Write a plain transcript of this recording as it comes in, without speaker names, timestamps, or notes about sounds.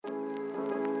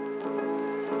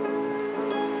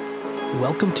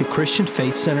Welcome to Christian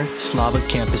Faith Center Slavic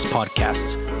Campus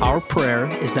Podcasts. Our prayer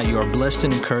is that you are blessed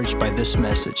and encouraged by this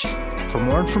message. For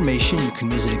more information, you can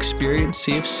visit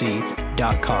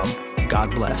experiencecfc.com.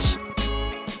 God bless.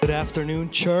 Good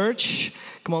afternoon, church.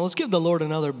 Come on, let's give the Lord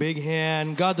another big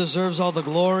hand. God deserves all the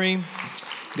glory.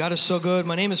 God is so good.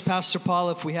 My name is Pastor Paul.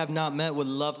 If we have not met, would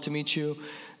love to meet you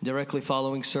directly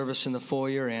following service in the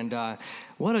foyer. And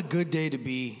what a good day to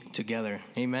be together.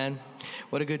 Amen.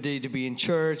 What a good day to be in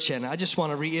church. And I just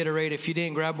want to reiterate, if you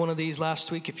didn't grab one of these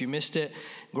last week, if you missed it,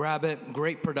 grab it.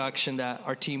 Great production that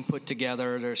our team put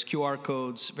together. There's QR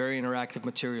codes, very interactive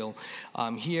material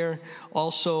here.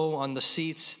 Also on the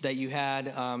seats that you had,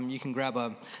 you can grab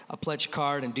a pledge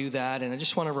card and do that. And I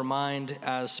just want to remind,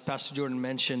 as Pastor Jordan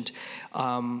mentioned,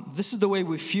 this is the way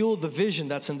we fuel the vision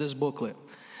that's in this booklet.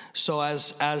 So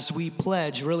as we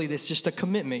pledge, really, it's just a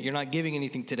commitment. You're not giving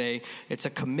anything today. It's a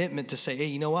commitment to say, hey,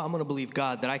 you know what? I'm going to believe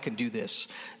God that I can do this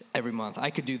every month.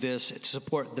 I could do this to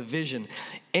support the vision.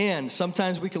 And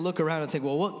sometimes we can look around and think,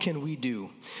 well, what can we do?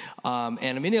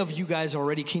 And many of you guys are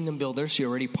already kingdom builders. You're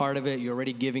already part of it. You're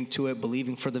already giving to it,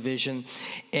 believing for the vision.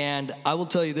 And I will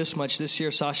tell you this much. This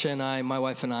year, Sasha and I, my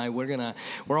wife and I,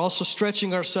 we're also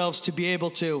stretching ourselves to be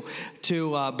able to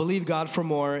believe God for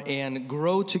more and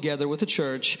grow together with the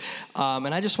church.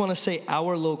 And I just want to say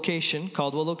our location,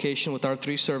 Caldwell location, with our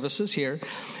 3 services here,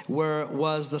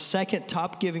 was the second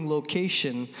top giving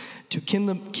location to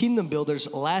kingdom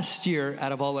builders last year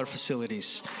out of all our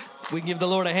facilities. We can give the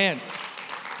Lord a hand.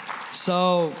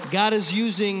 So God is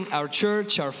using our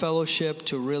church, our fellowship,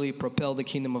 to really propel the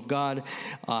kingdom of God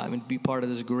and be part of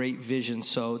this great vision.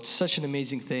 So it's such an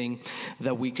amazing thing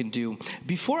that we can do.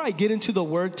 Before I get into the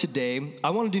word today, I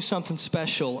want to do something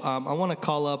special. I want to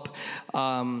call up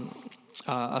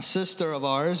a sister of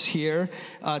ours here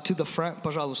to the front.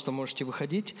 Пожалуйста, можете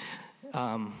выходить.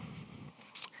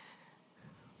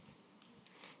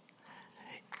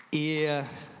 И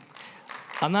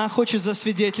она хочет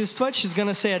засвидетельствовать. She's going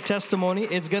to say a testimony.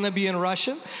 It's going to be in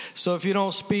Russian. So if you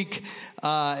don't speak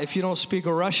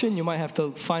Russian, you might have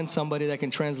to find somebody that can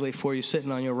translate for you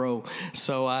sitting on your row.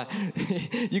 So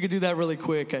you could do that really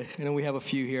quick. I know we have a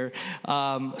few here.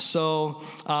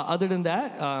 Other than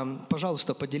that,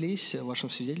 пожалуйста, поделись вашим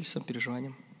свидетельством,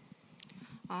 переживанием.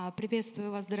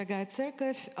 Приветствую вас, дорогая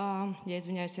церковь. Я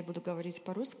извиняюсь, я буду говорить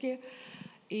по-русски.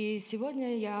 И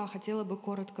сегодня я хотела бы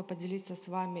коротко поделиться с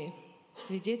вами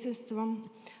свидетельством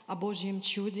о Божьем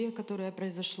чуде, которое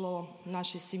произошло в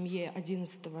нашей семье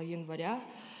 11 января.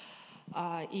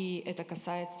 И это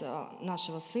касается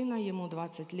нашего сына, ему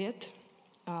 20 лет.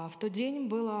 В тот день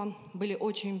были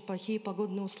очень плохие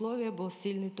погодные условия, был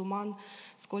сильный туман,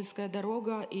 скользкая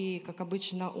дорога, и, как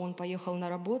обычно, он поехал на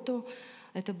работу.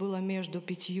 Это было между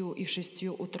 5 и 6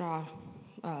 утра,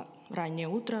 раннее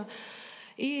утро.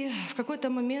 И в какой-то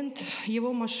момент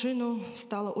его машину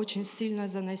стало очень сильно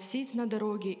заносить на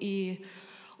дороге, и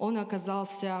он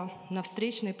оказался на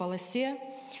встречной полосе,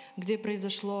 где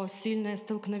произошло сильное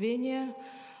столкновение,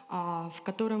 в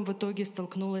котором в итоге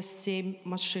столкнулось 7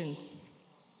 машин.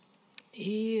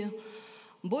 И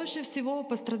больше всего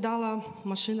пострадала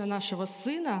машина нашего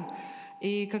сына.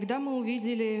 И когда мы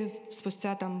увидели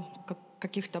спустя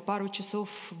каких-то пару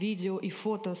часов видео и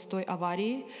фото с той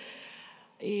аварии,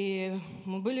 и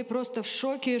мы были просто в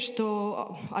шоке,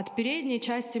 что от передней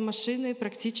части машины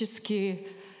практически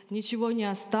ничего не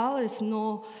осталось,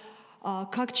 но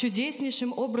как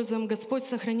чудеснейшим образом Господь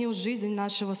сохранил жизнь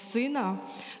нашего сына,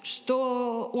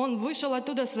 что он вышел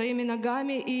оттуда своими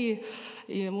ногами, и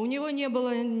у него не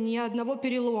было ни одного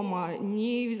перелома,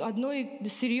 ни одной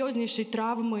серьезнейшей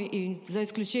травмы, и за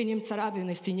исключением царапин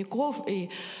и синяков. И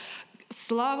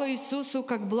слава Иисусу,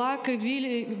 как благ и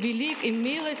велик и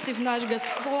милостив наш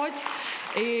Господь.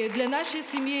 И для нашей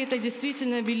семьи это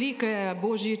действительно великое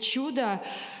Божье чудо.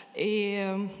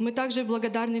 И мы также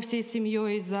благодарны всей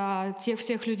семьей за тех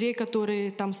всех людей, которые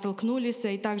там столкнулись,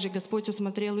 и также Господь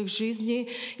усмотрел их жизни,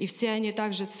 и все они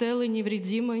также целы,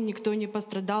 невредимы, никто не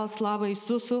пострадал, слава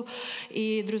Иисусу.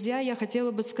 И, друзья, я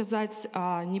хотела бы сказать,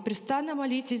 непрестанно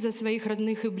молитесь за своих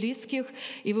родных и близких,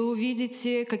 и вы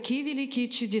увидите, какие великие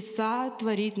чудеса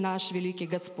творит наш великий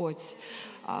Господь.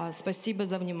 Спасибо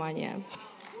за внимание.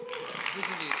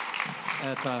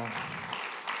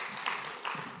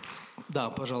 Да,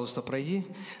 пожалуйста, пройди.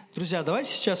 Друзья,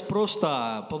 давайте сейчас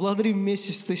просто поблагодарим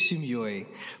вместе с этой семьей,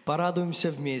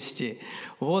 порадуемся вместе.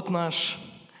 Вот наш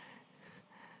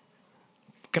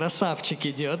красавчик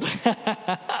идет.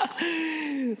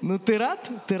 Ну, ты рад?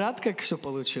 Ты рад, как все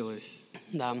получилось?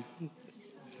 Да.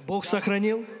 Бог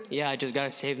сохранил? Yeah, just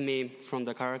God saved me from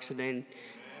the car accident.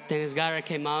 Thanks God I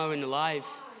came out in alive.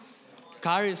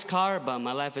 Car is car, but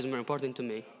my life is more important to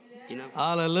me. you know.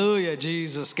 Hallelujah,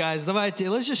 Jesus. Guys,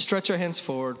 let's just stretch our hands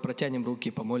forward. Протянем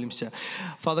руки, помолимся.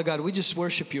 Father God, we just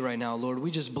worship you right now, Lord. We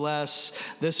just bless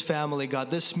this family, God,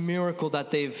 this miracle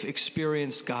that they've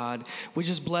experienced, God. We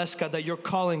just bless, God, that your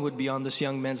calling would be on this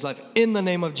young man's life. In the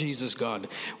name of Jesus, God.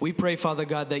 We pray, Father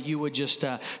God, that you would just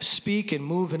speak and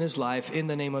move in his life in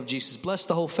the name of Jesus. Bless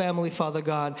the whole family, Father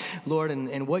God, Lord,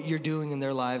 and what you're doing in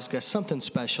their lives, God, something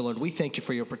special, Lord. We thank you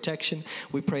for your protection.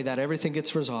 We pray that everything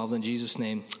gets resolved in Jesus'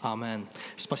 name. Amen.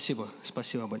 Спасибо.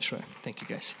 Спасибо большое. Thank you,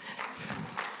 guys.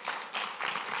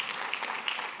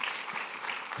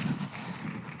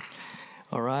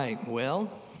 All right,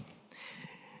 well,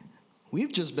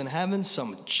 we've just been having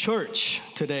some church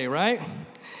today, right?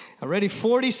 Already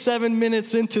 47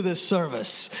 minutes into this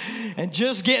service and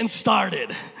just getting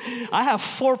started. I have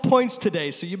 4 points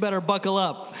today, so you better buckle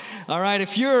up. All right,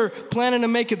 if you're planning to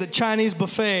make it the Chinese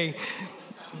buffet,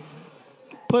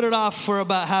 put it off for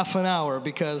about half an hour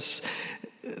because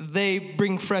they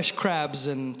bring fresh crabs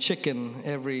and chicken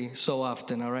every so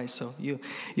often, all right? So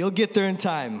you'll get there in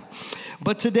time.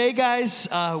 But today, guys,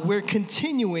 we're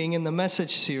continuing in the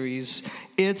message series,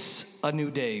 It's a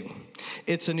New Day.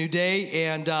 It's a new day,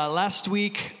 and last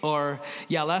week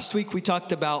we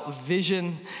talked about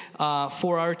vision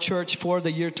for our church for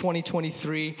the year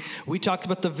 2023. We talked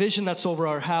about the vision that's over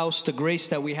our house, the grace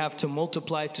that we have to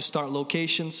multiply, to start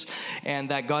locations, and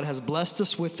that God has blessed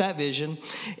us with that vision.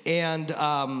 And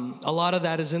a lot of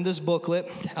that is in this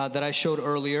booklet that I showed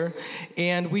earlier.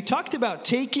 And we talked about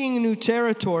taking new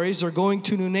territories or going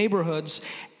to new neighborhoods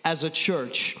as a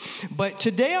church. But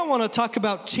today I want to talk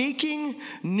about taking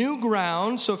new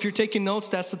ground. So if you're taking notes,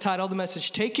 that's the title of the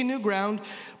message. Taking new ground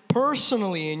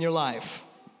personally in your life.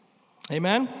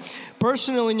 Amen?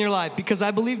 Personal in your life, because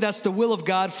I believe that's the will of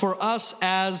God for us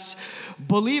as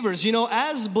believers. You know,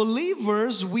 as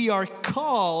believers, we are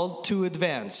called to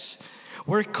advance.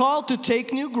 We're called to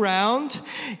take new ground,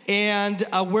 and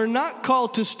we're not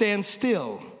called to stand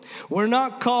still. We're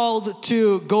not called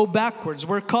to go backwards.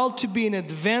 We're called to be an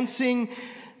advancing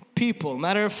people.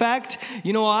 Matter of fact,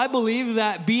 you know, I believe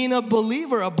that being a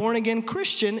believer, a born-again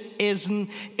Christian,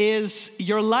 is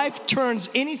your life turns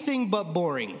anything but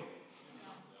boring.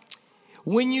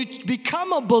 When you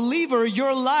become a believer,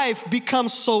 your life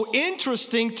becomes so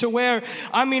interesting to where,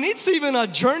 I mean, it's even a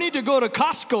journey to go to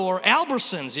Costco or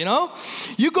Albertsons, you know?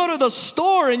 You go to the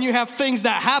store and you have things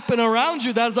that happen around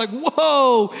you that's like,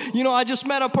 whoa, you know, I just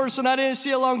met a person I didn't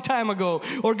see a long time ago.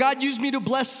 Or God used me to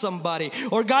bless somebody.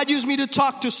 Or God used me to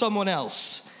talk to someone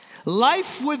else.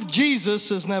 Life with Jesus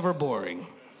is never boring.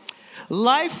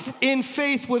 Life in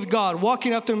faith with God,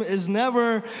 walking after Him, is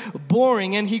never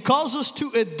boring. And He calls us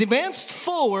to advance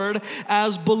forward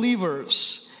as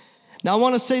believers. Now I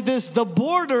want to say this, the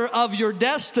border of your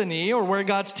destiny, or where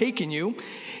God's taking you,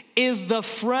 is the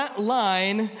front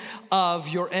line of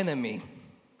your enemy.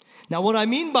 Now what I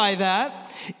mean by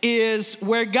that is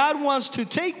where God wants to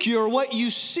take you, or what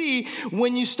you see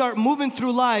when you start moving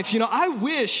through life. You know, I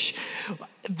wish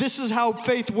this is how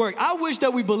faith works. I wish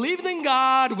that we believed in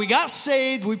God, we got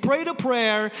saved, we prayed a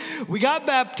prayer, we got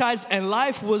baptized, and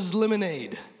life was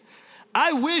lemonade.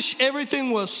 I wish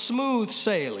everything was smooth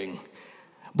sailing.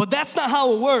 But that's not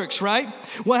how it works, right?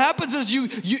 What happens is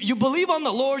you believe on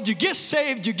the Lord, you get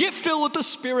saved, you get filled with the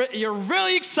Spirit, you're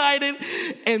really excited,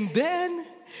 and then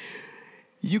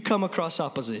you come across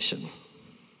opposition.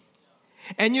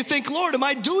 And you think, Lord, am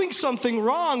I doing something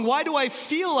wrong? Why do I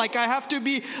feel like I have to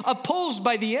be opposed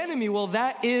by the enemy? Well,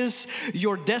 that is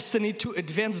your destiny to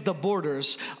advance the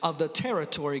borders of the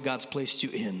territory God's placed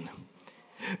you in.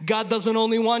 God doesn't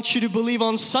only want you to believe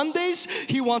on Sundays.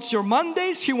 He wants your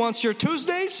Mondays. He wants your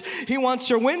Tuesdays. He wants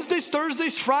your Wednesdays,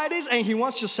 Thursdays, Fridays, and He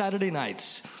wants your Saturday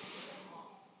nights.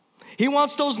 He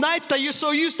wants those nights that you're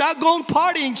so used to out going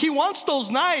partying. He wants those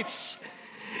nights.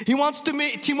 He wants to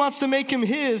make Him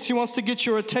His. He wants to get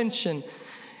your attention.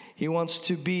 He wants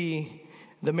to be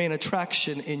the main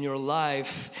attraction in your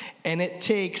life. And it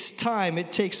takes time.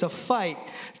 It takes a fight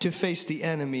to face the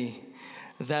enemy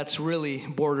that's really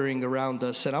bordering around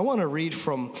us. And I want to read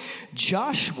from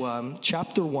Joshua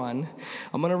chapter 1.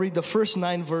 I'm going to read the first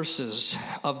 9 verses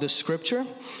of this scripture.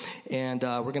 And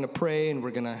we're going to pray and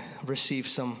we're going to receive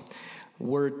some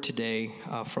word today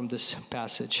from this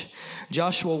passage.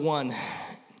 Joshua 1.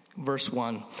 Verse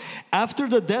 1. After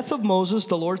the death of Moses,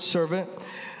 the Lord's servant,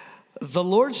 the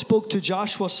Lord spoke to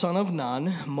Joshua, son of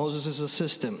Nun, Moses'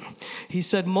 assistant. He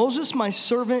said, Moses, my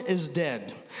servant, is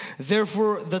dead.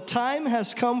 Therefore, the time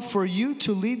has come for you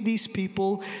to lead these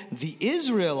people, the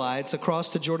Israelites,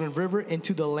 across the Jordan River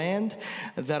into the land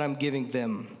that I'm giving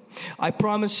them. I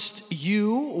promised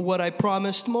you what I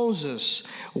promised Moses.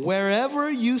 Wherever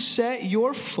you set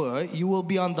your foot, you will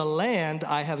be on the land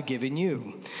I have given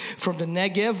you. From the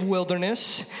Negev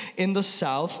wilderness in the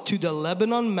south to the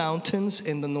Lebanon mountains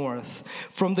in the north.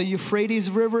 From the Euphrates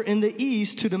River in the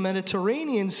east to the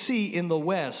Mediterranean Sea in the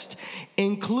west,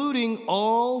 including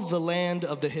all the land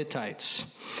of the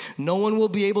Hittites. No one will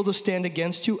be able to stand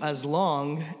against you as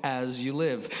long as you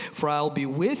live. For I'll be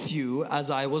with you as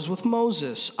I was with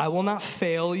Moses. I will not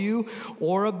fail you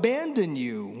or abandon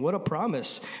you. What a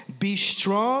promise. Be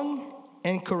strong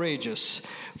and courageous,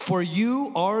 for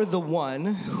you are the one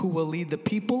who will lead the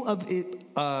people of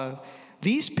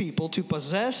these people to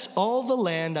possess all the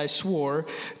land I swore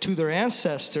to their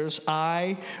ancestors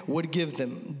I would give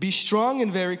them. Be strong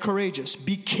and very courageous.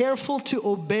 Be careful to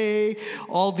obey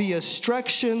all the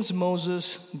instructions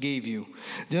Moses gave you.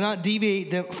 Do not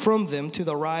deviate from them to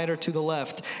the right or to the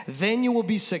left. Then you will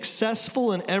be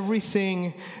successful in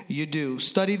everything you do.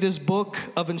 Study this book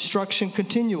of instruction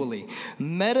continually.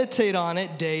 Meditate on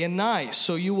it day and night,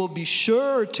 so you will be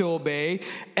sure to obey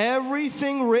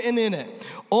everything written in it.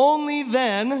 Only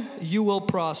then you will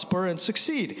prosper and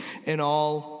succeed in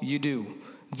all you do.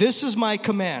 This is my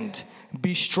command.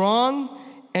 Be strong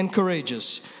and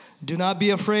courageous. Do not be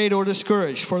afraid or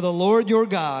discouraged, for the Lord your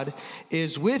God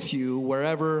is with you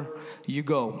wherever you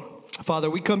go. Father,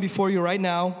 we come before you right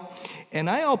now, and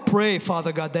I'll pray,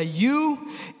 Father God, that you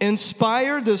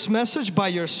inspire this message by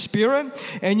your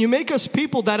Spirit, and you make us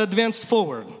people that advance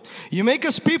forward. You make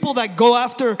us people that go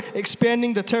after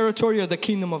expanding the territory of the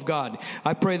kingdom of God.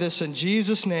 I pray this in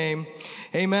Jesus' name.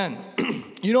 Amen.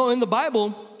 You know, in the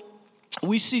Bible,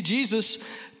 we see Jesus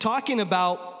talking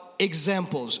about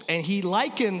examples, and he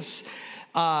likens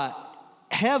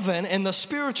heaven and the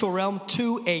spiritual realm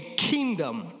to a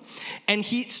kingdom. And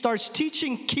he starts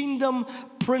teaching kingdom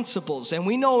principles. And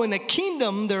we know in a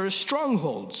kingdom there are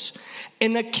strongholds.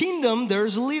 In a kingdom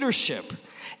there's leadership.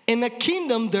 In a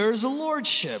kingdom there's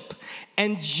lordship.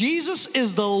 And Jesus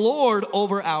is the Lord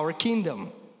over our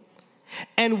kingdom.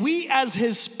 And we as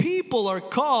his people are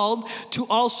called to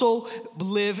also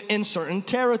live in certain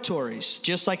territories.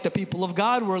 Just like the people of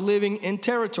God were living in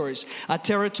territories. A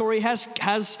territory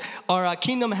or a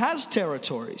kingdom has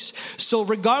territories. So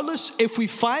regardless if we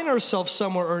find ourselves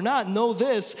somewhere or not, know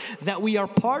this, that we are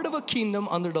part of a kingdom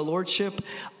under the lordship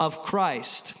of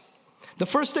Christ. The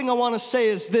first thing I want to say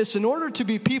is this: in order to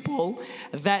be people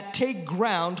that take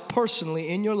ground personally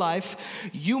in your life,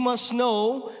 you must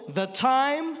know the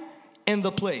time and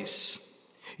the place.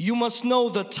 You must know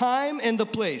the time and the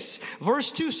place.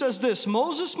 Verse 2 says this: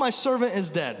 Moses, my servant,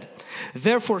 is dead.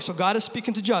 Therefore, so God is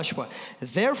speaking to Joshua.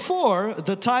 Therefore,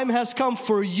 the time has come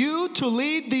for you to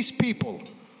lead these people.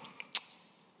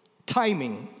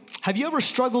 Timing. Have you ever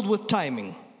struggled with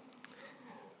timing?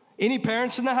 Any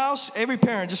parents in the house? Every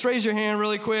parent, just raise your hand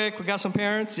really quick. We got some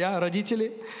parents. Yeah,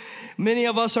 родители. Many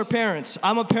of us are parents.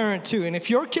 I'm a parent too. And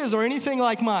if your kids are anything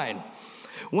like mine,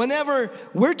 whenever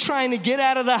we're trying to get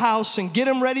out of the house and get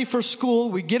them ready for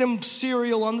school, we get them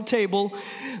cereal on the table,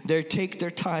 they take their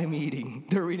time eating.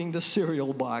 They're eating the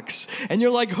cereal box. And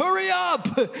you're like, hurry up,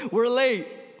 we're late,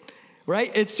 right?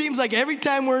 It seems like every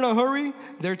time we're in a hurry,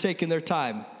 they're taking their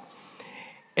time.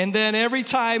 And then every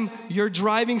time you're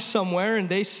driving somewhere and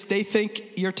they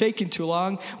think you're taking too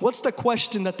long, what's the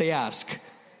question that they ask?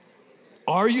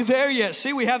 Are you there yet?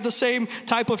 See, we have the same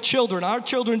type of children. Our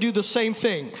children do the same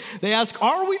thing. They ask,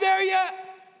 are we there yet?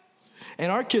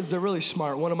 And our kids, they're really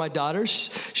smart. One of my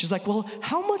daughters, she's like, well,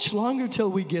 how much longer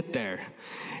till we get there?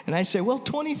 And I say, well,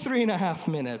 23 and a half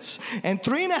minutes. And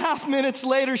 3.5 minutes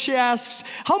later, she asks,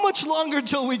 how much longer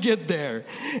till we get there?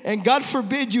 And God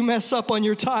forbid you mess up on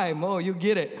your time. Oh, you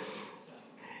get it.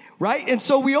 Right? And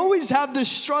so we always have this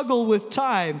struggle with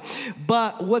time.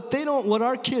 But what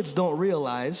our kids don't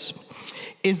realize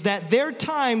is that their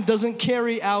time doesn't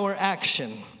carry our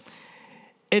action.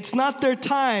 It's not their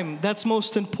time that's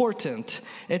most important.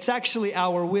 It's actually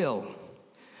our will.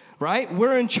 Right?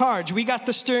 We're in charge. We got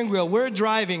the steering wheel. We're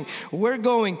driving. We're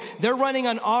going. They're running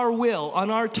on our will,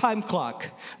 on our time clock.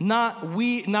 Not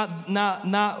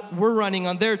we're running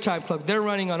on their time clock. They're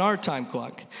running on our time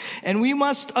clock. And we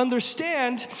must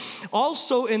understand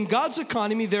also in God's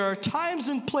economy, there are times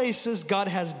and places God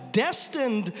has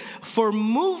destined for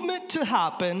movement to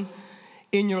happen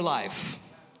in your life.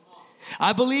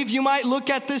 I believe you might look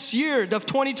at this year of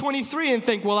 2023 and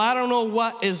think, well, I don't know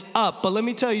what is up. But let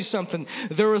me tell you something.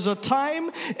 There is a time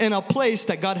and a place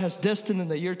that God has destined in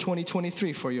the year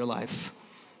 2023 for your life.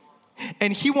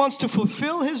 And He wants to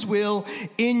fulfill His will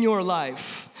in your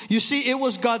life. You see, it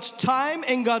was God's time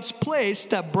and God's place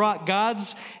that brought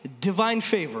God's divine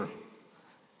favor.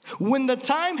 When the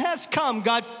time has come,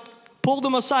 God pulled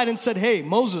him aside and said, hey,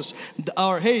 Moses,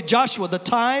 or hey, Joshua, the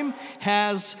time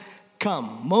has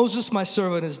come. Moses, my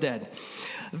servant, is dead.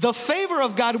 The favor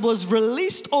of God was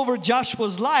released over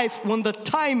Joshua's life when the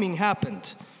timing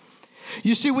happened.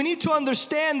 You see, we need to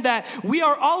understand that we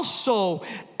are also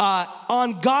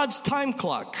on God's time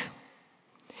clock.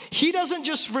 He doesn't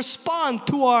just respond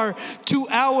to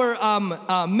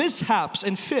our mishaps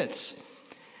and fits.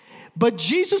 But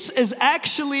Jesus is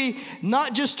actually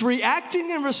not just reacting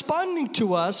and responding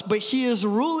to us, but He is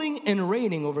ruling and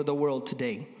reigning over the world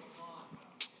today.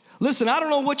 Listen, I don't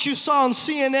know what you saw on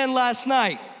CNN last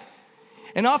night.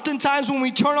 And oftentimes when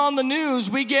we turn on the news,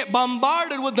 we get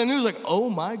bombarded with the news like, oh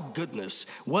my goodness,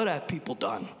 what have people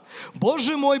done?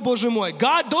 Боже мой,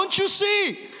 God, don't you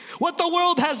see what the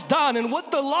world has done and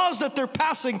what the laws that they're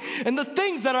passing and the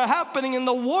things that are happening and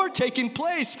the war taking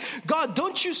place? God,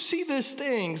 don't you see these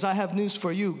things? I have news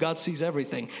for you. God sees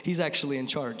everything. He's actually in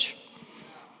charge.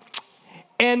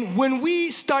 And when we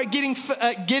start getting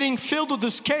filled with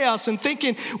this chaos and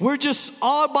thinking we're just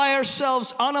all by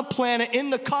ourselves on a planet in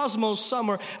the cosmos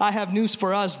somewhere, I have news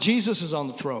for us. Jesus is on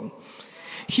the throne.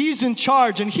 He's in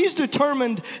charge, and He's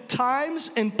determined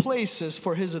times and places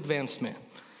for His advancement.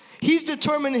 He's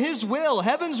determined His will,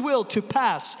 heaven's will, to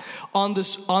pass on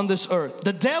this earth.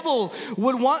 The devil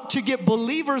would want to get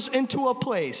believers into a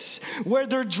place where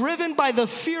they're driven by the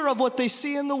fear of what they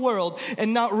see in the world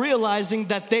and not realizing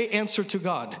that they answer to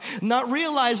God. Not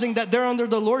realizing that they're under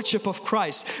the lordship of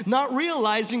Christ. Not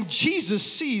realizing Jesus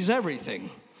sees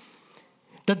everything.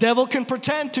 The devil can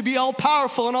pretend to be all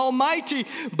powerful and almighty,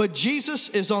 but Jesus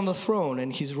is on the throne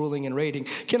and He's ruling and reigning.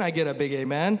 Can I get a big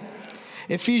amen?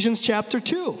 Ephesians chapter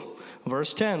 2,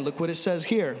 verse 10. Look what it says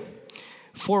here.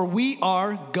 For we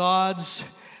are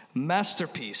God's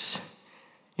masterpiece.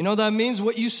 You know what that means?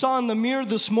 What you saw in the mirror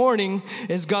this morning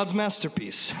is God's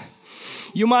masterpiece.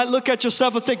 You might look at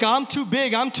yourself and think, I'm too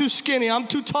big, I'm too skinny, I'm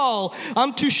too tall,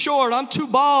 I'm too short, I'm too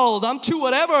bald, I'm too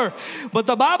whatever. But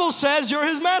the Bible says you're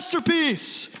His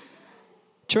masterpiece.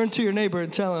 Turn to your neighbor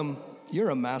and tell him, you're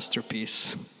a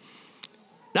masterpiece.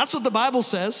 That's what the Bible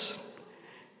says.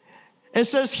 It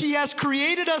says He has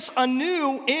created us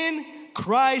anew in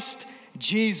Christ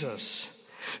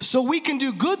Jesus, so we can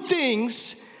do good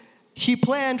things He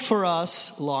planned for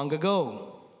us long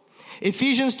ago.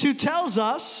 Ephesians 2 tells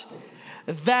us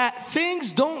that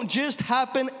things don't just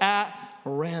happen at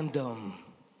random,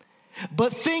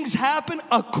 but things happen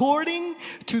according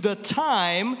to the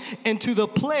time and to the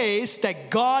place that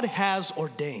God has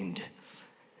ordained.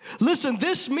 Listen,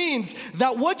 this means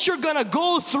that what you're going to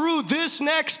go through this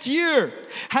next year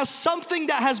has something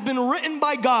that has been written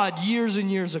by God years and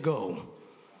years ago.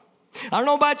 I don't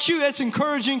know about you, that's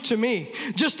encouraging to me.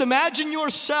 Just imagine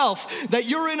yourself that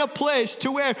you're in a place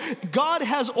to where God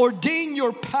has ordained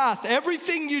your path.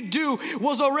 Everything you do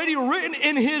was already written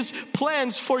in His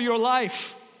plans for your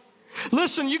life.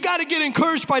 Listen, you got to get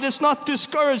encouraged by this, not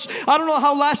discouraged. I don't know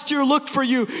how last year looked for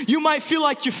you. You might feel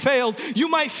like you failed. You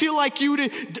might feel like you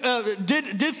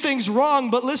did things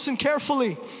wrong. But listen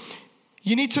carefully.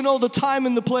 You need to know the time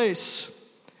and the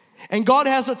place. And God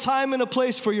has a time and a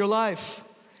place for your life.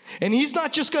 And He's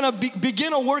not just going to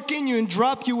begin a work in you and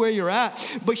drop you where you're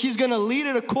at, but He's going to lead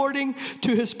it according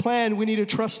to His plan. We need to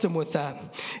trust Him with that.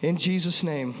 In Jesus'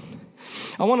 name.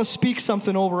 I want to speak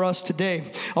something over us today.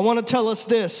 I want to tell us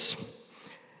this,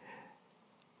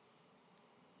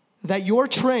 that your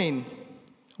train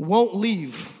won't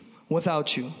leave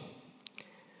without you.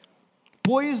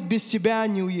 Поезд без тебя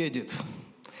не уедет.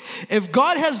 If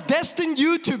God has destined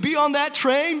you to be on that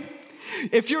train,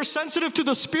 if you're sensitive to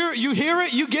the Spirit, you hear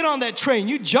it, you get on that train,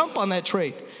 you jump on that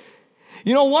train.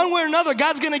 You know, one way or another,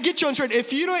 God's going to get you on the train.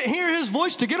 If you don't hear His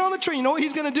voice to get on the train, you know what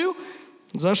He's going to do?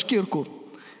 За шкирку.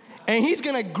 And He's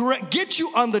going to get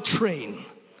you on the train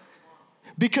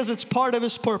because it's part of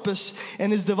His purpose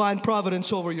and His divine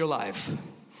providence over your life.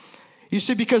 You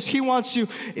see, because He wants you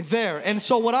there. And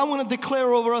so what I want to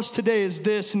declare over us today is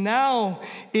this: now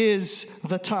is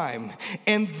the time.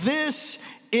 And this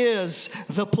is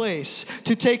the place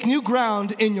to take new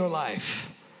ground in your life.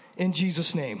 In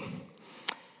Jesus' name.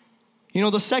 You know,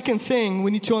 the second thing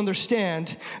we need to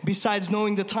understand, besides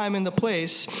knowing the time and the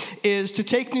place, is to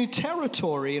take new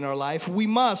territory in our life, we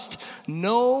must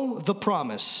know the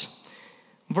promise.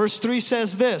 Verse 3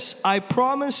 says this: I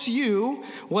promise you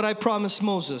what I promised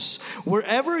Moses.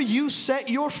 Wherever you set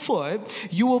your foot,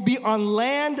 you will be on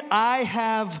land I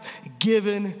have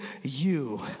given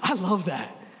you. I love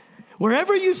that.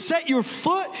 Wherever you set your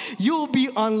foot, you will be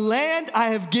on land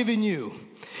I have given you.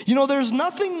 You know, there's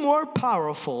nothing more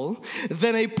powerful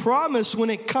than a promise when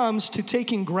it comes to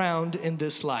taking ground in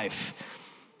this life.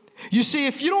 You see,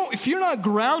 if you're not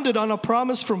grounded on a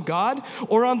promise from God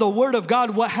or on the Word of God,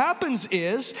 what happens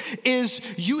is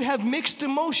you have mixed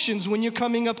emotions when you're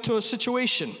coming up to a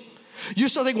situation. You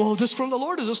start thinking, well, is this from the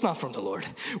Lord? Is this not from the Lord?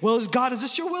 Well, God, is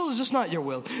this your will? Is this not your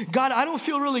will? God, I don't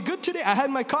feel really good today. I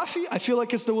had my coffee. I feel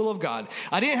like it's the will of God.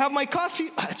 I didn't have my coffee.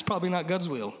 It's probably not God's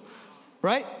will,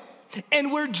 right?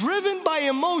 And we're driven by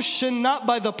emotion, not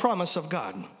by the promise of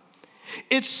God.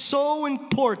 It's so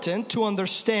important to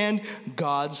understand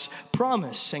God's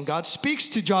promise. And God speaks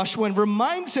to Joshua and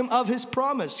reminds him of his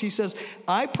promise. He says,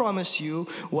 I promise you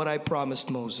what I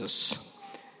promised Moses.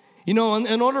 You know,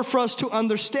 in order for us to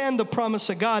understand the promise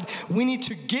of God, we need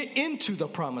to get into the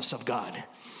promise of God.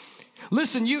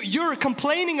 Listen, you're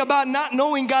complaining about not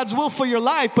knowing God's will for your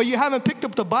life, but you haven't picked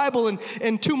up the Bible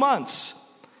in 2 months.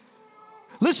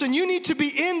 Listen, you need to be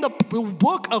in the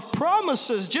book of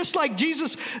promises, just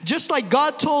like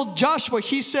God told Joshua.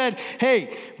 He said,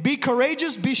 hey, be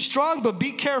courageous, be strong, but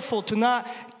be careful to not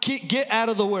get out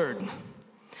of the word.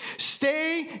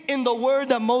 Stay in the word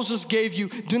that Moses gave you.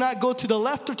 Do not go to the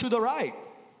left or to the right.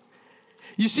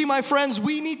 You see, my friends,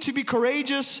 we need to be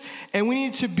courageous and we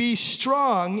need to be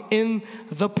strong in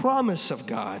the promise of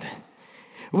God.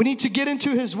 We need to get into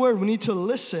His Word. We need to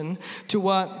listen to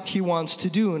what He wants to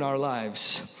do in our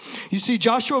lives. You see,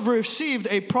 Joshua received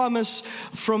a promise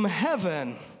from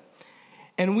heaven,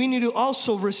 and we need to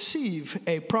also receive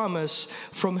a promise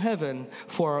from heaven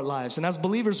for our lives. And as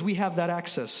believers, we have that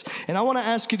access. And I want to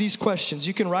ask you these questions.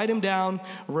 You can write them down,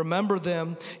 remember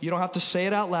them. You don't have to say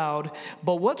it out loud.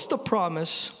 But what's the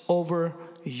promise over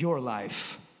your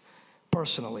life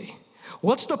personally?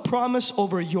 What's the promise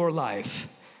over your life?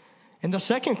 And the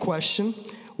second question,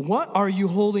 what are you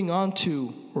holding on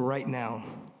to right now?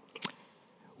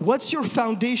 What's your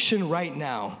foundation right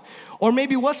now? Or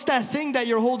maybe what's that thing that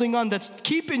you're holding on that's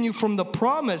keeping you from the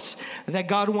promise that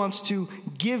God wants to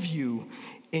give you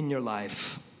in your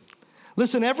life?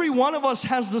 Listen, every one of us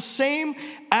has the same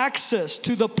access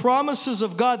to the promises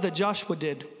of God that Joshua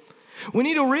did. We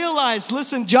need to realize,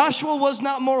 listen, Joshua was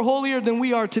not more holier than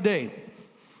we are today.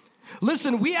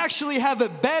 Listen, we actually have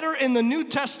it better in the New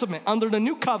Testament, under the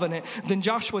New Covenant, than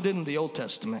Joshua did in the Old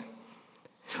Testament.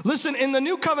 Listen, in the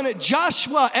New Covenant,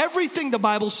 Joshua, everything the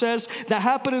Bible says that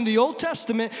happened in the Old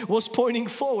Testament was pointing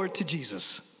forward to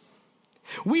Jesus.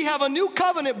 We have a new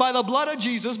covenant by the blood of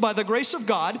Jesus, by the grace of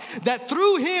God, that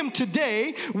through Him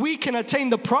today, we can attain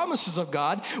the promises of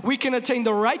God, we can attain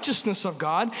the righteousness of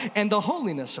God, and the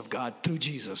holiness of God through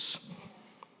Jesus.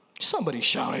 Somebody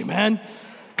shout amen.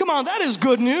 Come on, that is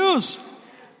good news.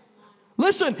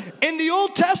 Listen, in the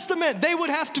Old Testament, they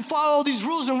would have to follow these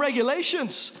rules and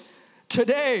regulations.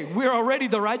 Today, we're already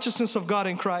the righteousness of God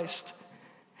in Christ.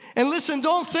 And listen,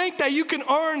 don't think that you can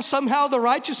earn somehow the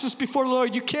righteousness before the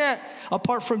Lord. You can't.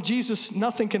 Apart from Jesus,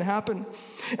 nothing can happen.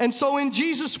 And so in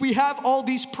Jesus, we have all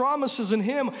these promises. In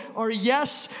Him are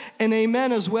yes and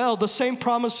amen as well. The same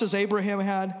promises Abraham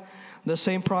had. The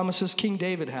same promises King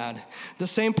David had. The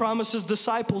same promises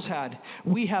disciples had.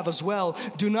 We have as well.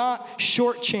 Do not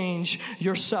shortchange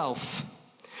yourself.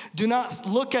 Do not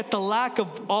look at the lack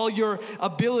of all your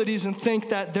abilities and think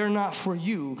that they're not for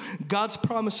you. God's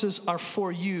promises are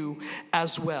for you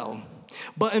as well.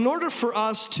 But in order for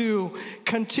us to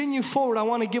continue forward, I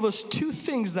want to give us 2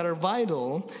 things that are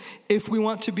vital if we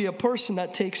want to be a person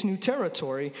that takes new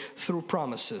territory through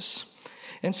promises.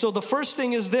 And so the first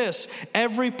thing is this: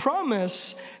 every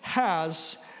promise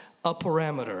has a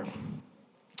parameter.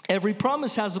 Every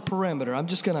promise has a parameter. I'm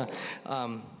just going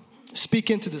to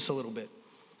speak into this a little bit.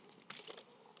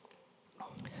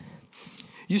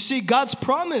 You see, God's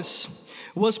promise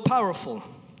was powerful.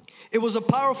 It was a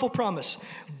powerful promise,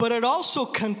 but it also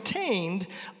contained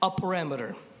a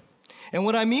parameter. And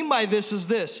what I mean by this is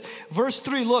this. Verse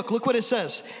 3, look what it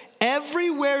says.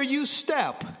 Everywhere you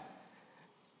step,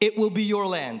 it will be your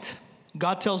land.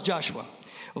 God tells Joshua.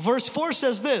 Verse 4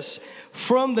 says this: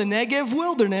 from the Negev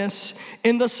wilderness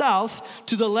in the south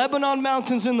to the Lebanon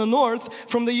mountains in the north,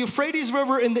 from the Euphrates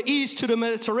River in the east to the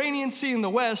Mediterranean Sea in the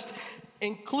west,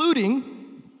 including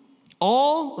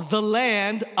all the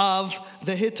land of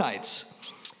the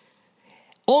Hittites.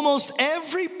 Almost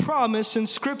every promise in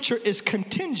Scripture is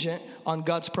contingent on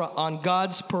God's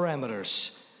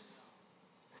parameters.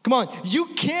 Come on, you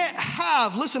can't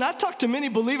have, listen, I've talked to many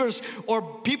believers or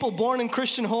people born in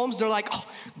Christian homes. They're like, oh,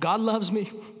 God loves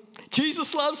me.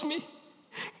 Jesus loves me.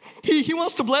 He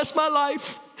wants to bless my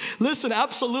life. Listen,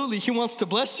 absolutely, He wants to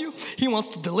bless you. He wants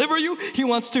to deliver you. He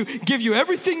wants to give you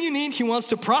everything you need. He wants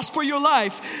to prosper your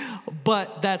life.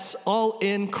 But that's all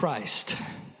in Christ.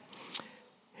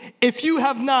 If you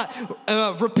have not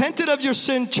repented of your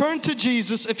sin, turned to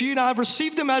Jesus, if you have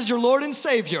received Him as your Lord and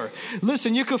Savior,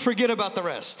 listen, you can forget about the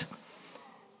rest.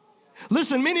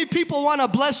 Listen, many people want a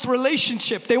blessed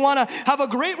relationship. They want to have a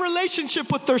great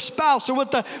relationship with their spouse or with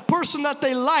the person that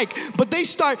they like, but they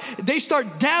start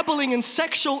dabbling in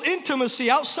sexual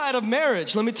intimacy outside of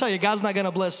marriage. Let me tell you, God's not going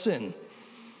to bless sin.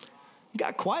 You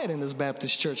got quiet in this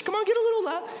Baptist church. Come on, get a little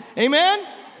loud. Amen?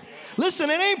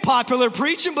 Listen, it ain't popular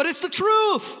preaching, but it's the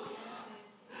truth.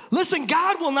 Listen,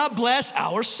 God will not bless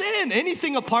our sin,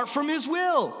 anything apart from His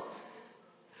will.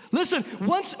 Listen,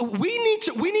 once we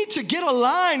need to get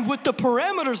aligned with the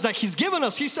parameters that He's given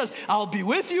us. He says, I'll be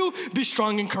with you, be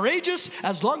strong and courageous,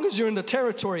 as long as you're in the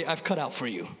territory I've cut out for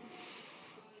you.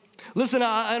 Listen,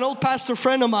 an old pastor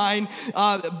friend of mine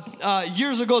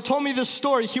years ago told me this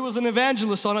story. He was an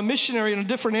evangelist on a missionary in a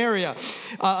different area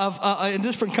of a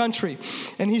different country.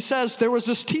 And he says there was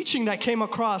this teaching that came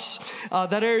across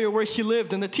that area where he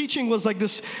lived. And the teaching was like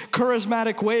this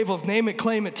charismatic wave of name it,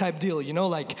 claim it type deal. You know,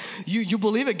 like you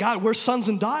believe it. God, we're sons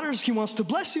and daughters. He wants to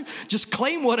bless you. Just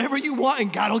claim whatever you want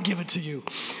and God will give it to you.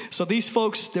 So these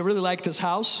folks, they really liked this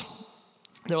house.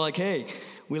 They're like, hey,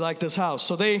 we like this house.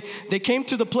 So they came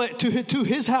to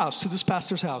his house, to this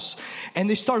pastor's house, and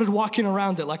they started walking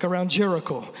around it like around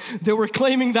Jericho. They were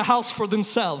claiming the house for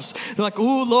themselves. They're like,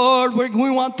 oh, Lord,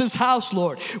 we want this house,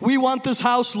 Lord. We want this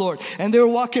house, Lord. And they were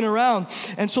walking around.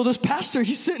 And so this pastor,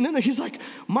 he's sitting in there. He's like,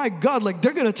 my God, like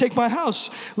they're going to take my house.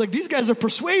 Like these guys are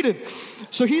persuaded.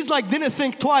 So he's like, didn't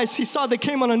think twice. He saw they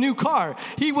came on a new car.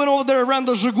 He went over there around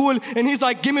the Zhigul and he's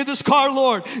like, give me this car,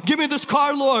 Lord. Give me this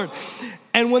car, Lord.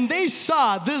 And when they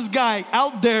saw this guy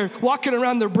out there walking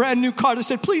around their brand new car, they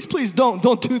said, please, please don't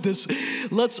do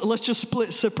this. Let's just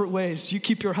split separate ways. You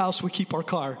keep your house, we keep our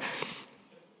car.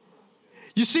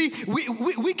 You see,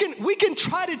 we can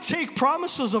try to take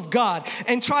promises of God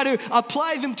and try to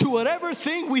apply them to whatever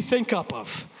thing we think up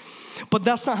of. But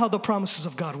that's not how the promises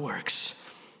of God works.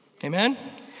 Amen?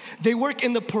 They work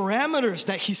in the parameters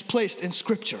that He's placed in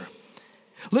Scripture.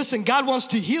 Listen, God wants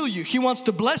to heal you. He wants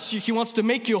to bless you. He wants to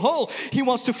make you whole. He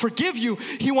wants to forgive you.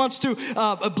 He wants to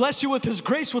bless you with His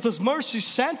grace, with His mercy,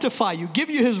 sanctify you, give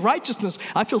you His righteousness.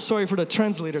 I feel sorry for the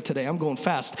translator today. I'm going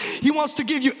fast. He wants to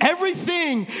give you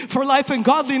everything for life and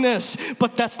godliness,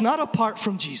 but that's not apart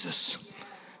from Jesus.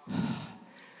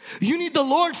 You need the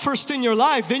Lord first in your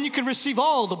life, then you can receive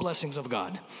all the blessings of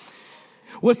God.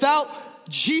 Without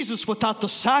Jesus, without the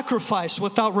sacrifice,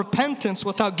 without repentance,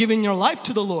 without giving your life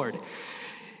to the Lord,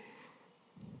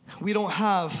 we don't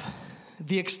have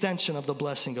the extension of the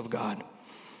blessing of God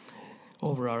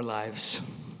over our lives.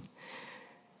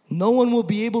 No one will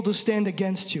be able to stand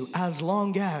against you as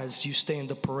long as you stay in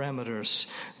the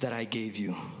parameters that I gave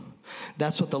you.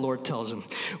 That's what the Lord tells him.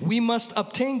 We must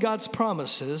obtain God's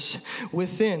promises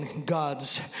within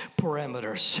God's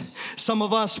parameters. Some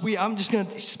of us, I'm just going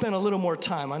to spend a little more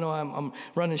time. I know I'm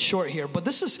running short here, but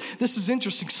this is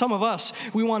interesting. Some of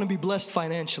us, we want to be blessed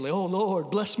financially. Oh Lord,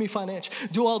 bless me financially.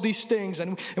 Do all these things,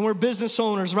 and we're business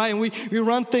owners, right? And we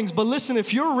run things. But listen,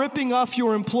 if you're ripping off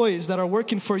your employees that are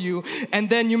working for you, and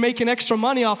then you're making extra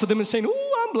money off of them and saying,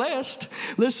 "Ooh, I'm blessed,"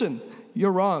 listen,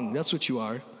 you're wrong. That's what you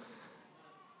are.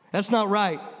 That's not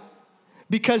right.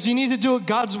 Because you need to do it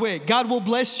God's way. God will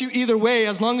bless you either way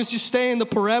as long as you stay in the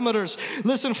parameters.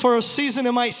 Listen, for a season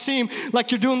it might seem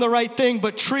like you're doing the right thing,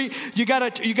 but you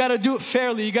gotta do it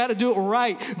fairly. You gotta do it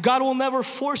right. God will never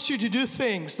force you to do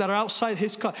things that are outside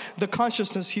the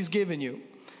consciousness He's given you.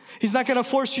 He's not going to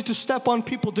force you to step on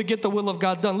people to get the will of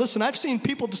God done. Listen, I've seen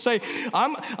people to say,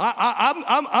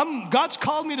 God's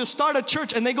called me to start a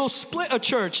church, and they go split a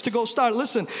church to go start.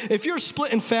 Listen, if you're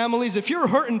splitting families, if you're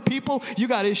hurting people, you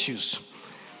got issues.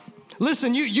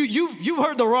 Listen, you've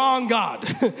heard the wrong God.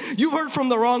 You've heard from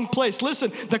the wrong place.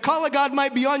 Listen, the call of God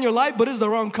might be on your life, but it's the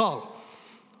wrong call.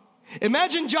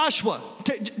 Imagine Joshua.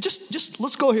 Just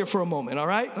let's go here for a moment, all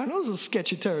right? I know this is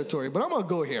sketchy territory, but I'm going to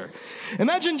go here.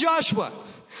 Imagine Joshua.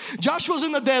 Joshua's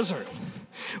in the desert,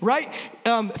 right?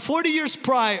 40 years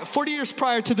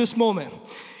prior to this moment,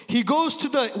 he goes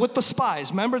with the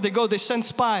spies. Remember, they send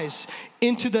spies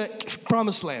into the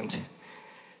promised land.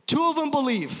 2 of them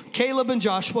believe, Caleb and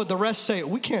Joshua. The rest say,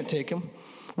 we can't take him.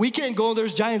 We can't go,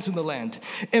 there's giants in the land.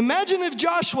 Imagine if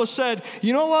Joshua said,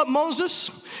 you know what,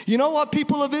 Moses? You know what,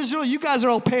 people of Israel? You guys are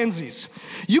all pansies.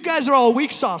 You guys are all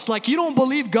weak sauce. Like, you don't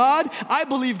believe God. I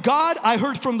believe God. I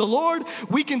heard from the Lord.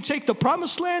 We can take the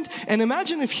promised land. And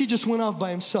imagine if he just went off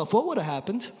by himself. What would have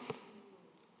happened?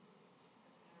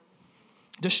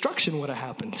 Destruction would have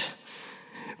happened.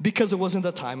 Because it wasn't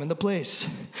the time and the place.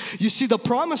 You see, the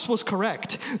promise was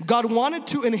correct. God wanted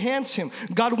to enhance him.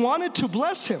 God wanted to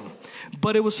bless him.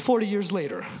 But it was 40 years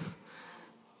later.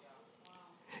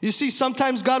 You see,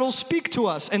 sometimes God will speak to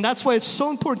us, and that's why it's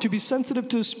so important to be sensitive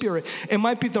to the Spirit. It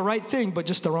might be the right thing, but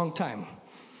just the wrong time.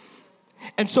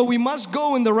 And so we must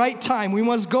go in the right time. We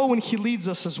must go when He leads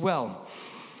us as well.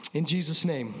 In Jesus'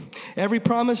 name.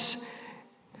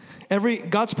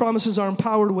 God's promises are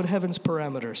empowered with heaven's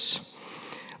parameters.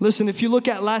 Listen, if you look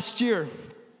at last year,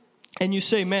 and you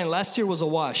say, man, last year was a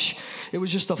wash. It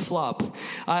was just a flop.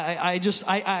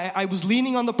 I was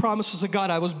leaning on the promises of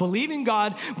God. I was believing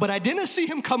God, but I didn't see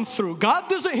Him come through. God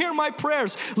doesn't hear my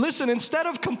prayers. Listen, instead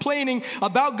of complaining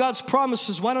about God's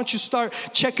promises, why don't you start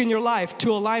checking your life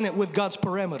to align it with God's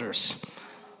parameters?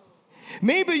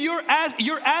 Maybe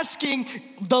you're asking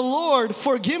the Lord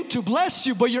for Him to bless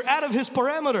you, but you're out of His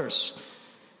parameters.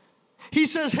 He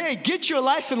says, hey, get your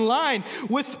life in line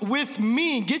with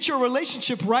me. Get your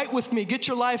relationship right with me. Get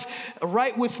your life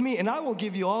right with me, and I will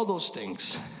give you all those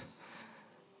things.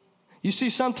 You see,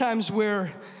 sometimes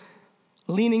we're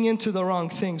leaning into the wrong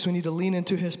things. We need to lean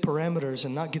into His parameters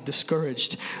and not get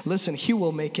discouraged. Listen, He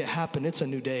will make it happen. It's a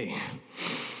new day.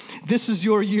 This is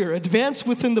your year. Advance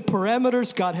within the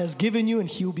parameters God has given you, and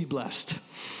He will be blessed.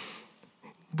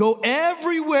 Go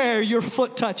everywhere your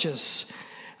foot touches,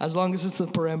 as long as it's the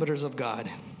parameters of God.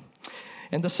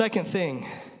 And the second thing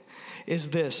is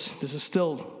this. This is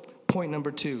still point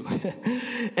number 2.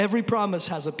 Every promise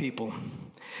has a people.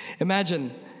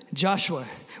 Imagine Joshua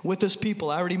with his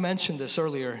people. I already mentioned this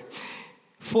earlier.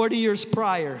 40 years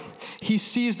prior, he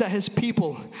sees that his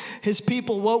people,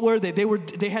 what were they?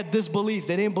 They had disbelief.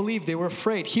 They didn't believe. They were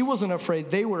afraid. He wasn't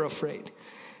afraid. They were afraid.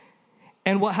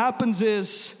 And what happens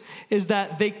is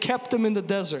that they kept them in the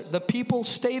desert. The people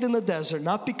stayed in the desert,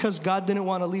 not because God didn't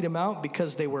want to lead them out,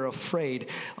 because they were afraid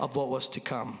of what was to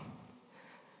come.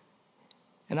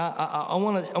 And I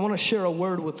want to share a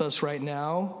word with us right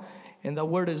now, and the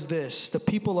word is this. The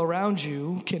people around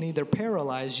you can either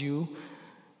paralyze you,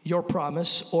 your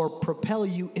promise, or propel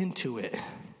you into it.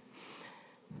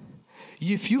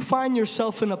 If you find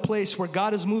yourself in a place where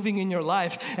God is moving in your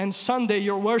life, and Sunday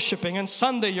you're worshiping, and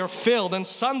Sunday you're filled, and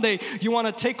Sunday you want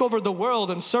to take over the world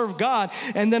and serve God,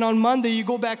 and then on Monday you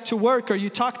go back to work, or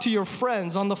you talk to your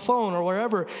friends on the phone or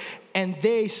wherever, and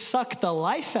they suck the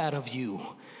life out of you,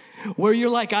 where you're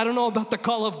like, I don't know about the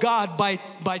call of God by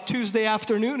Tuesday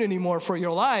afternoon anymore for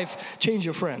your life, change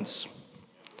your friends.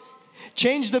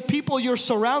 Change the people you're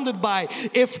surrounded by.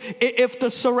 If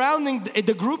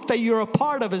the group that you're a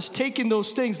part of is taking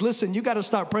those things, listen, you got to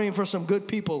start praying for some good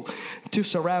people to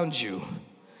surround you.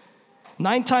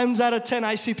 9 times out of 10,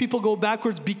 I see people go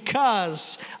backwards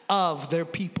because of their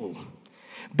people,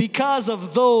 because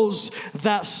of those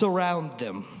that surround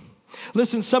them.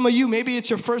 Listen, some of you, maybe it's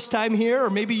your first time here, or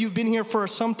maybe you've been here for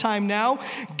some time now.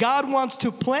 God wants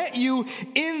to plant you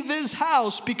in this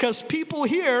house because people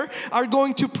here are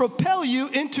going to propel you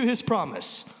into His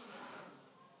promise.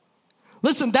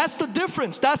 Listen, that's the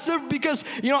difference. Because,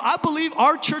 I believe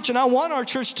our church, and I want our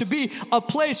church to be a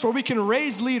place where we can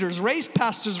raise leaders, raise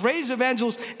pastors, raise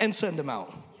evangelists, and send them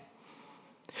out.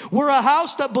 We're a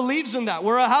house that believes in that.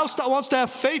 We're a house that wants to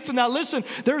have faith in that. Listen,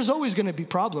 there's always going to be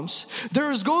problems.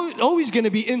 There's always going to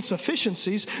be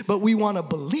insufficiencies, but we want to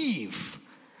believe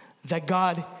that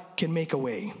God can make a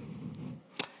way.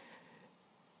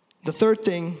 The third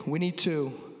thing we need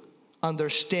to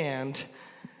understand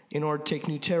in order to take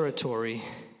new territory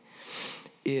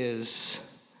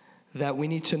is that we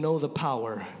need to know the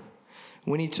power.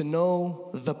 We need to know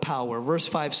the power. Verse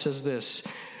 5 says this.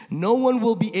 No one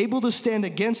will be able to stand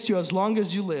against you as long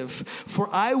as you live, for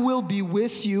I will be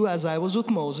with you as I was with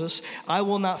Moses. I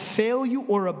will not fail you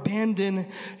or abandon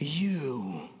you.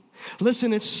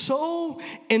 Listen, it's so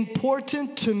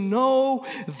important to know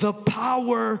the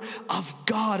power of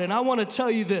God. And I want to tell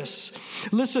you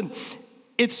this. Listen,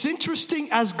 it's interesting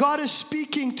as God is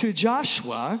speaking to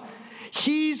Joshua,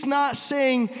 He's not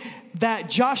saying that,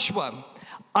 Joshua,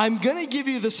 I'm going to give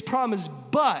you this promise,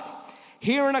 but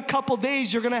here in a couple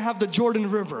days, you're going to have the Jordan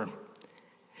River.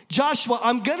 Joshua,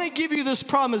 I'm going to give you this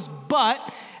promise,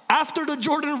 but after the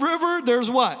Jordan River, there's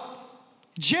what?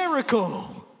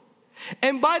 Jericho.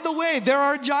 And by the way, there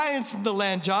are giants in the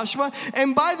land, Joshua.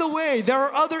 And by the way, there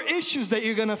are other issues that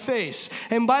you're going to face.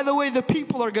 And by the way, the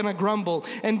people are going to grumble.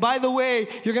 And by the way,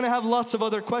 you're going to have lots of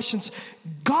other questions.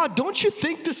 God, don't you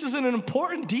think this is an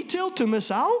important detail to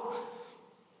miss out?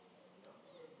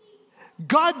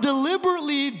 God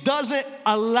deliberately doesn't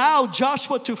allow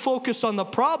Joshua to focus on the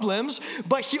problems,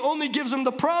 but He only gives him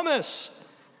the promise.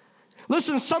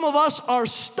 Listen, some of us are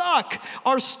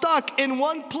stuck in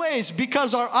one place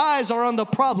because our eyes are on the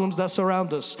problems that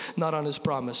surround us, not on His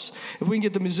promise. If we can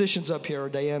get the musicians up here, or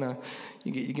Diana,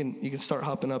 you can start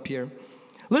hopping up here.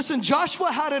 Listen,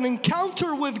 Joshua had an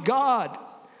encounter with God.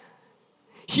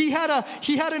 he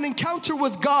had an encounter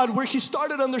with God where he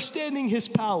started understanding his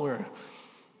power.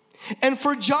 And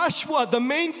for Joshua, the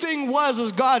main thing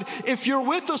was God, if you're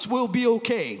with us, we'll be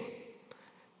okay.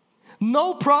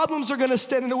 No problems are going to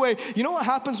stand in the way. You know what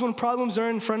happens when problems are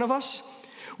in front of us?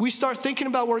 We start thinking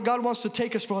about where God wants to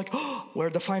take us. We're like, oh, where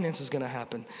are the finances going to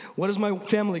happen? What is my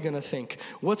family going to think?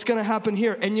 What's going to happen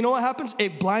here? And you know what happens?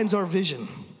 It blinds our vision.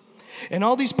 And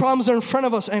all these problems are in front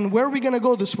of us. And where are we going to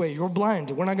go this way? You're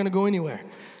blind. We're not going to go anywhere.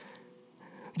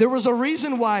 There was a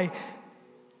reason why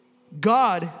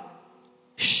God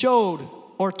showed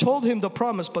or told him the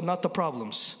promise, but not the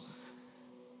problems.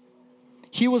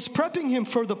 He was prepping him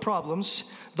for the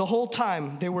problems the whole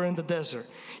time they were in the desert.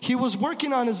 He was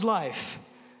working on his life,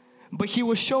 but he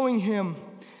was showing him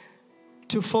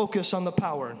to focus on the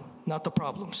power, not the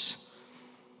problems.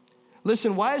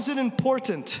 Listen, why is it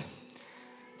important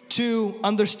to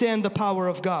understand the power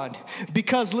of God?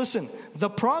 Because listen, the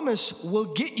promise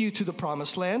will get you to the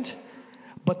promised land,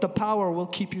 but the power will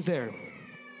keep you there.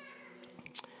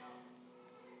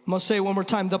 I'm going to say it one more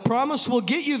time. The promise will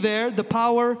get you there. The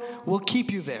power will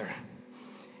keep you there.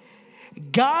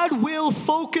 God will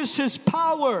focus his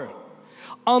power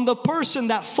on the person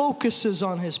that focuses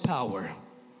on his power.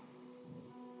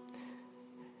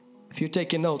 If you're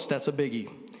taking notes, that's a biggie.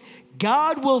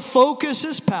 God will focus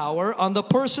his power on the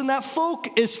person that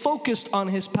is focused on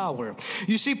his power.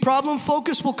 You see, problem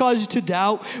focus will cause you to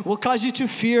doubt, will cause you to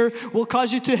fear, will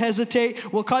cause you to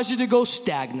hesitate, will cause you to go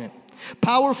stagnant.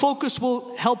 Power focus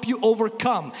will help you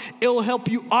overcome. It'll help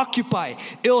you occupy.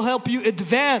 It'll help you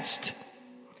advance.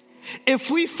 If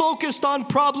we focused on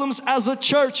problems as a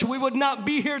church, we would not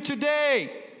be here today.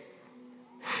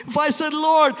 If I said,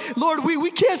 Lord,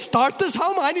 we can't start this.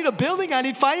 How am I need a building, I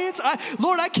need finance.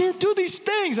 Lord, I can't do these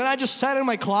things. And I just sat in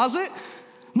my closet,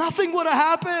 nothing would have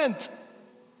happened.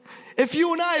 If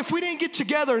you and I, if we didn't get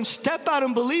together and step out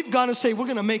and believe God and say, we're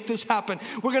going to make this happen.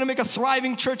 We're going to make a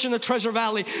thriving church in the Treasure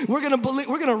Valley. We're going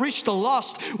to reach the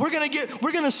lost. We're going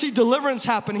to see deliverance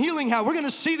happen, healing happen. We're going to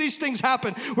see these things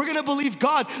happen. We're going to believe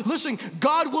God. Listen,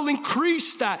 God will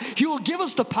increase that. He will give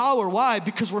us the power. Why?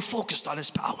 Because we're focused on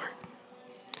his power.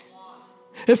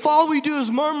 If all we do is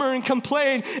murmur and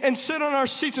complain and sit on our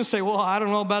seats and say, well, I don't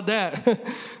know about that.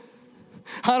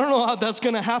 I don't know how that's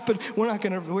going to happen. We're not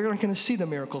going to see the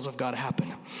miracles of God happen.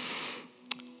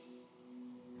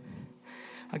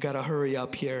 I got to hurry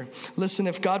up here. Listen,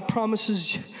 if God's promise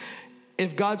is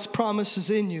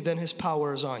in you, then his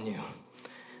power is on you.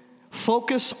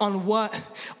 Focus on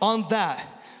that.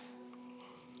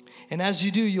 And as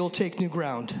you do, you'll take new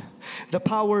ground. The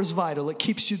power is vital. It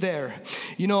keeps you there.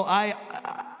 You know,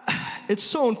 it's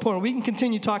so important. We can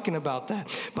continue talking about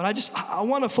that. But I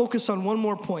want to focus on one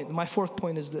more point. My fourth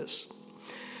point is this.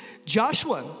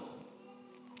 Joshua,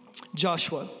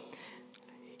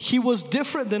 he was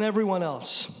different than everyone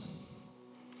else.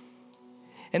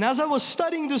 And as I was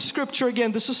studying this scripture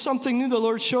again, this is something new the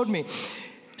Lord showed me.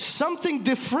 Something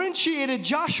differentiated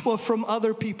Joshua from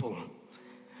other people.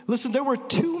 Listen, there were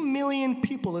 2 million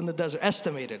people in the desert,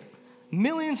 estimated.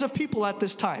 Millions of people at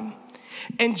this time.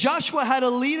 And Joshua had to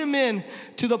lead him in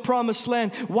to the promised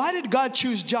land. Why did God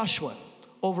choose Joshua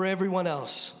over everyone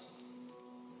else?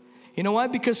 You know why?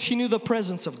 Because he knew the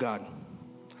presence of God.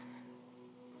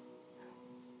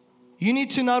 You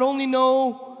need to not only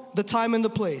know the time and the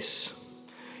place.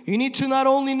 You need to not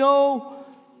only know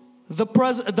the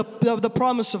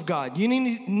promise of God. You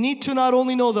need to not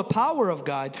only know the power of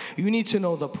God, you need to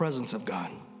know the presence of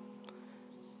God.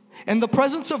 And the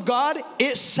presence of God,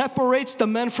 it separates the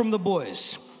men from the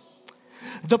boys.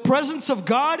 The presence of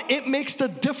God, it makes the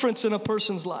difference in a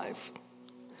person's life.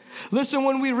 Listen,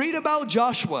 when we read about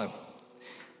Joshua,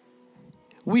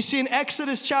 we see in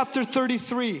Exodus chapter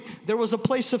 33, there was a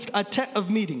place a tent of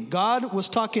meeting. God was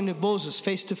talking to Moses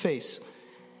face to face.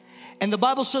 And the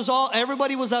Bible says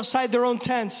everybody was outside their own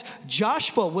tents.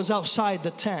 Joshua was outside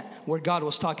the tent where God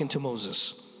was talking to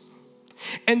Moses.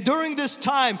 And during this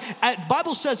time, the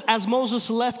Bible says as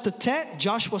Moses left the tent,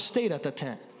 Joshua stayed at the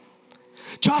tent.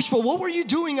 Joshua, what were you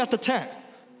doing at the tent?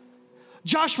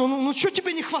 Joshua, что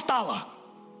тебе не хватало?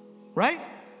 Right?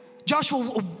 Joshua,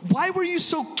 why were you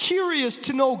so curious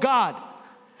to know God?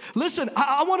 Listen,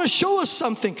 I want to show us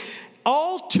something.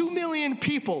 All 2 million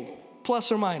people,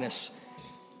 plus or minus,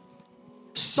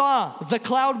 saw the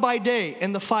cloud by day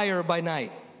and the fire by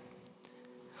night.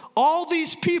 All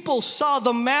these people saw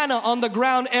the manna on the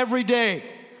ground every day.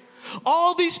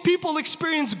 All these people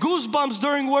experienced goosebumps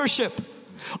during worship.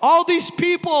 All these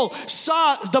people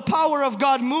saw the power of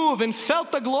God move and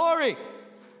felt the glory.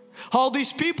 All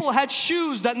these people had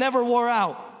shoes that never wore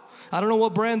out. I don't know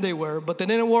what brand they were, but they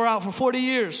didn't wear out for 40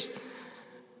 years.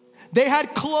 They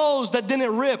had clothes that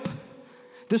didn't rip.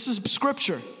 This is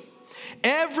scripture.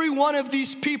 Every one of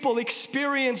these people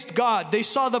experienced God. They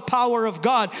saw the power of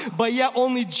God. But yet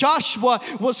only Joshua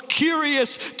was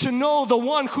curious to know the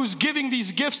one who's giving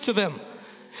these gifts to them.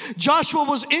 Joshua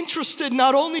was interested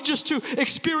not only just to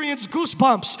experience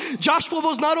goosebumps. Joshua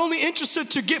was not only interested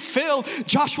to get filled.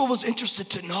 Joshua was interested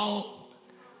to know.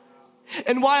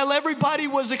 And while everybody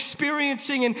was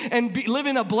experiencing and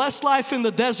living a blessed life in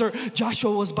the desert,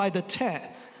 Joshua was by the tent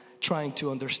trying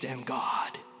to understand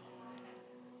God.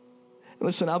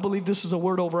 Listen, I believe this is a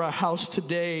word over our house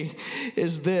today,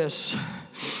 is this.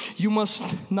 You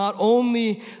must not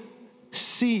only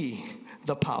see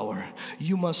the power,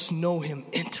 you must know Him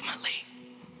intimately.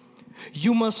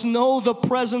 You must know the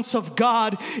presence of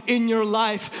God in your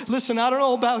life. Listen, I don't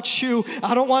know about you.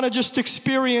 I don't want to just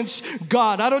experience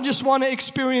God. I don't just want to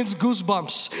experience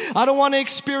goosebumps. I don't want to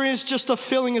experience just a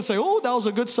feeling and say, oh, that was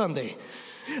a good Sunday.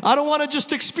 I don't want to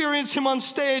just experience Him on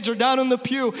stage or down in the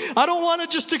pew. I don't want to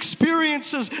just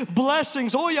experience His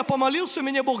blessings. Oh, я помолился,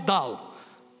 мне Бог дал.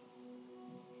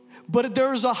 But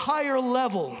there's a higher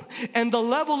level. And the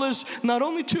level is not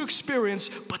only to experience,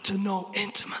 but to know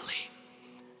intimately.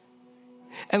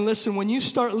 And listen, when you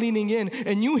start leaning in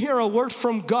and you hear a word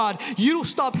from God, you don't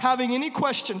stop having any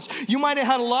questions. You might have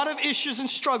had a lot of issues and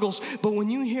struggles, but when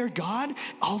you hear God,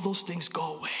 all those things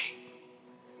go away.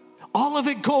 All of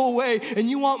it go away, and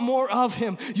you want more of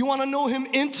Him. You want to know Him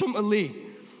intimately.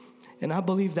 And I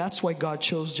believe that's why God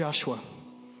chose Joshua.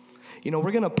 You know,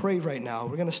 we're going to pray right now.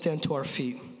 We're going to stand to our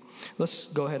feet.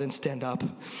 Let's go ahead and stand up.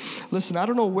 Listen, I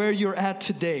don't know where you're at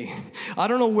today. I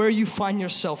don't know where you find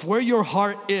yourself, where your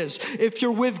heart is. If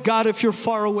you're with God, if you're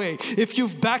far away, if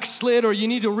you've backslid or you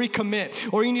need to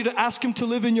recommit or you need to ask Him to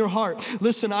live in your heart.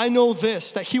 Listen, I know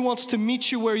this, that He wants to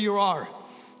meet you where you are.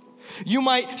 You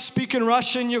might speak in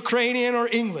Russian, Ukrainian, or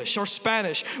English, or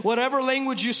Spanish. Whatever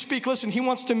language you speak, listen, He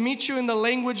wants to meet you in the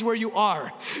language where you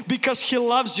are because He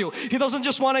loves you. He doesn't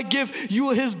just want to give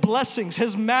you His blessings,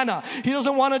 His manna. He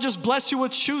doesn't want to just bless you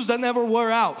with shoes that never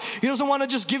wear out. He doesn't want to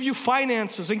just give you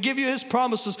finances and give you His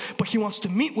promises, but He wants to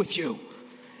meet with you.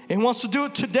 And He wants to do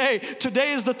it today.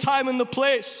 Today is the time and the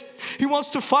place. He wants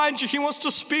to find you. He wants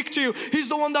to speak to you. He's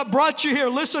the one that brought you here.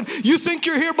 Listen, you think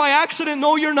you're here by accident.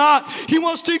 No, you're not. He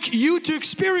wants you to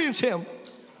experience Him.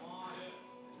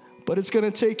 But it's going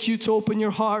to take you to open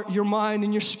your heart, your mind,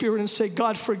 and your spirit and say,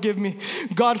 God, forgive me.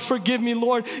 God, forgive me.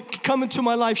 Lord, come into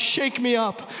my life. Shake me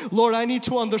up. Lord, I need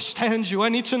to understand you. I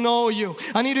need to know you.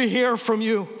 I need to hear from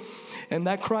you. And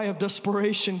that cry of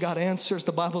desperation, God answers.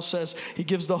 The Bible says He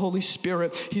gives the Holy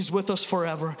Spirit. He's with us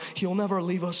forever. He'll never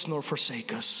leave us nor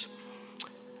forsake us.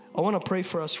 I want to pray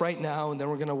for us right now, and then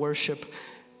we're going to worship.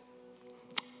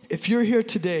 If you're here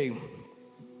today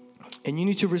and you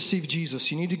need to receive Jesus,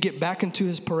 you need to get back into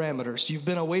His parameters. You've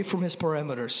been away from His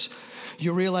parameters.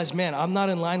 You realize, man, I'm not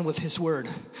in line with His word.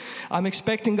 I'm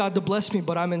expecting God to bless me,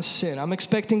 but I'm in sin. I'm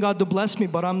expecting God to bless me,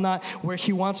 but I'm not where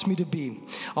He wants me to be.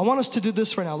 I want us to do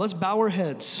this right now. Let's bow our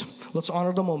heads. Let's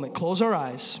honor the moment. Close our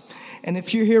eyes. And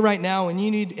if you're here right now and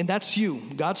and that's you,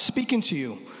 God's speaking to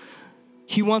you.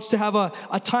 He wants to have a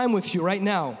time with you right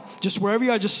now. Just wherever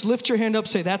you are, just lift your hand up,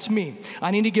 say, that's me. I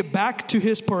need to get back to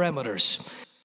His parameters.